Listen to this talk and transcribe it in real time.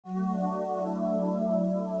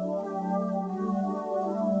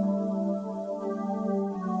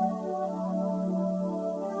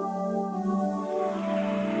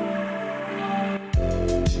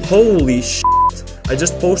Holy shit! I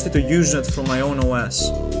just posted to Usenet from my own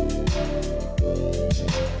OS.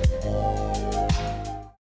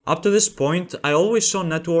 Up to this point, I always saw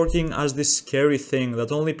networking as this scary thing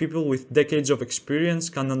that only people with decades of experience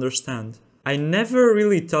can understand. I never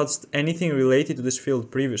really touched anything related to this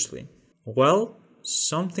field previously. Well,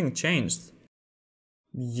 something changed.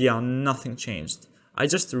 Yeah, nothing changed. I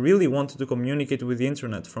just really wanted to communicate with the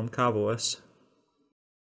internet from CavOS.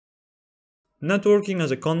 Networking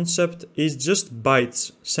as a concept is just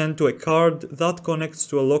bytes sent to a card that connects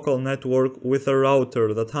to a local network with a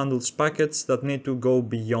router that handles packets that need to go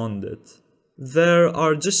beyond it. There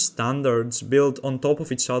are just standards built on top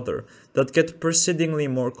of each other that get proceedingly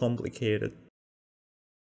more complicated.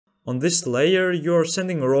 On this layer, you are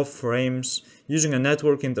sending raw frames using a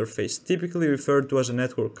network interface, typically referred to as a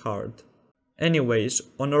network card. Anyways,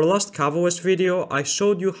 on our last CavOS video, I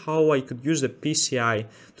showed you how I could use the PCI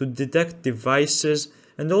to detect devices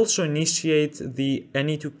and also initiate the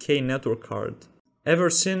NE2K network card.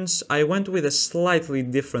 Ever since, I went with a slightly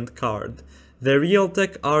different card, the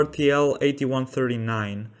Realtek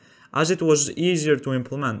RTL8139, as it was easier to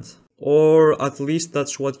implement. Or at least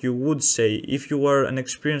that's what you would say if you were an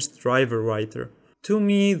experienced driver writer. To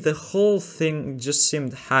me, the whole thing just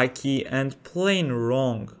seemed hacky and plain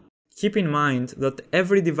wrong. Keep in mind that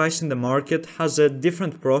every device in the market has a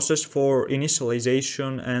different process for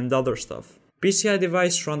initialization and other stuff. PCI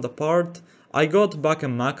device runned apart, I got back a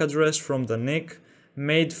MAC address from the NIC,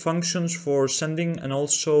 made functions for sending and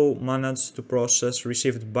also managed to process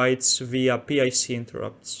received bytes via PIC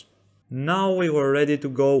interrupts. Now we were ready to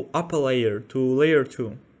go up a layer to layer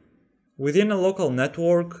 2. Within a local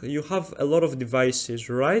network, you have a lot of devices,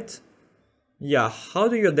 right? Yeah, how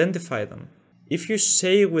do you identify them? If you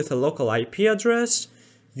say with a local IP address,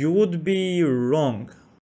 you would be wrong.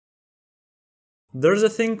 There's a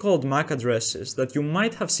thing called MAC addresses that you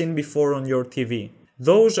might have seen before on your TV.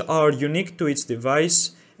 Those are unique to each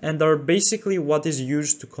device and are basically what is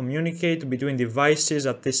used to communicate between devices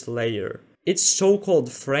at this layer. Its so-called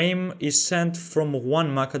frame is sent from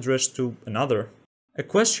one MAC address to another. A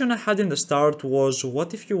question I had in the start was,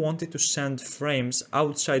 what if you wanted to send frames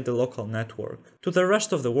outside the local network? To the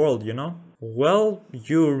rest of the world, you know? Well,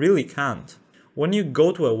 you really can't. When you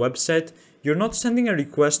go to a website, you're not sending a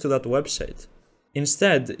request to that website.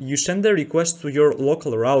 Instead, you send a request to your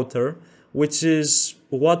local router, which is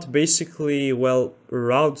what basically, well,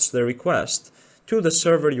 routes the request to the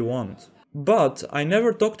server you want. But I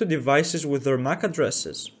never talk to devices with their MAC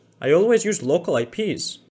addresses. I always use local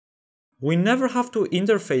IPs. We never have to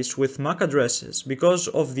interface with MAC addresses because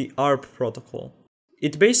of the ARP protocol.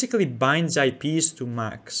 It basically binds IPs to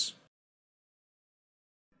MACs.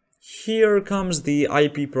 Here comes the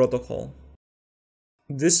IP protocol.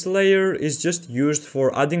 This layer is just used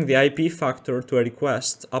for adding the IP factor to a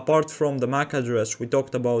request, apart from the MAC address we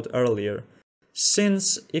talked about earlier.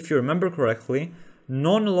 Since, if you remember correctly,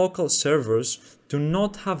 non-local servers do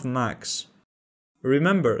not have MACs.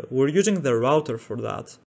 Remember, we're using the router for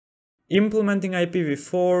that. Implementing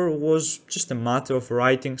IPv4 was just a matter of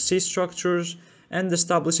writing C structures and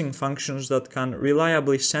establishing functions that can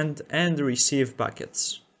reliably send and receive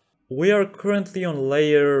packets. We are currently on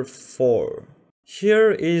layer 4.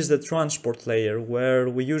 Here is the transport layer, where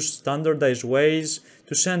we use standardized ways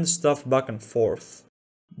to send stuff back and forth.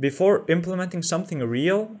 Before implementing something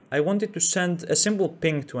real, I wanted to send a simple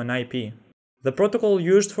ping to an IP. The protocol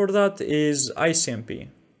used for that is ICMP.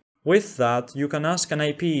 With that, you can ask an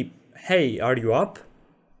IP, "Hey, are you up?"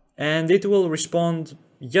 And it will respond,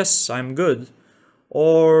 "Yes, I'm good."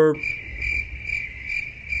 Or,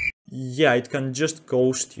 yeah, it can just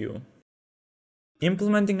ghost you.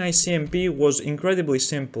 Implementing ICMP was incredibly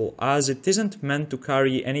simple, as it isn't meant to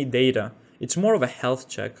carry any data. It's more of a health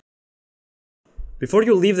check. Before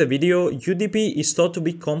you leave the video, UDP is thought to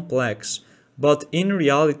be complex, but in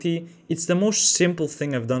reality, it's the most simple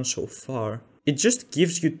thing I've done so far. It just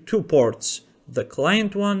gives you two ports, the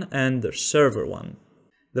client one and the server one.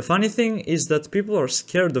 The funny thing is that people are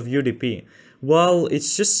scared of UDP. Well,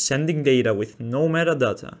 it's just sending data with no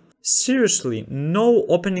metadata. Seriously, no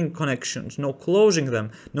opening connections, no closing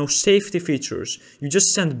them, no safety features. You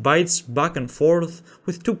just send bytes back and forth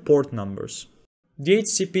with two port numbers.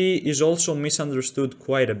 DHCP is also misunderstood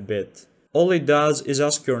quite a bit. All it does is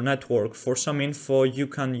ask your network for some info you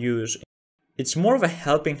can use. It's more of a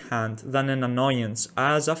helping hand than an annoyance,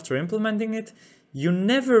 as after implementing it, you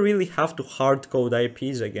never really have to hard-code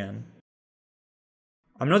IPs again.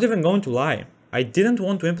 I'm not even going to lie, I didn't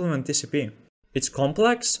want to implement TCP. It's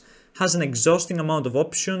complex, has an exhausting amount of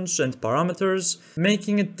options and parameters,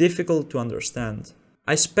 making it difficult to understand.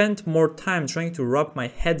 I spent more time trying to wrap my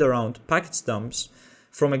head around package dumps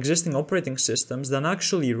from existing operating systems than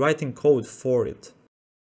actually writing code for it.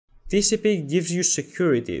 TCP gives you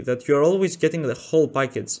security that you are always getting the whole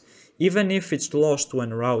package, even if it's lost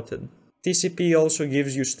when routed. TCP also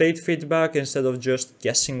gives you state feedback instead of just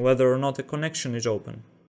guessing whether or not a connection is open.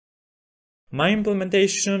 My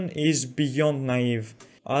implementation is beyond naive,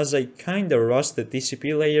 as I kinda rushed the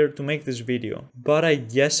TCP layer to make this video, but I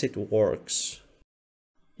guess it works.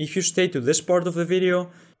 If you stay to this part of the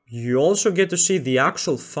video, you also get to see the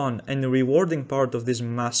actual fun and rewarding part of this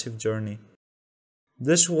massive journey.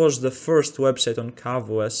 This was the first website on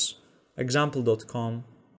CavOS, example.com.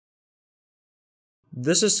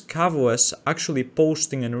 This is CavOS actually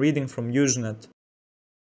posting and reading from Usenet.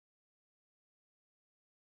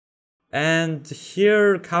 And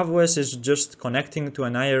here CavOS is just connecting to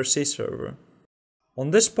an IRC server.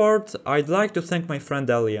 On this part, I'd like to thank my friend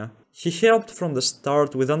Elia. He helped from the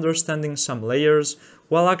start with understanding some layers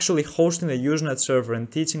while actually hosting the Usenet server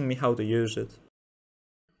and teaching me how to use it.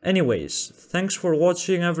 Anyways, thanks for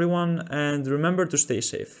watching everyone, and remember to stay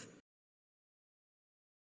safe.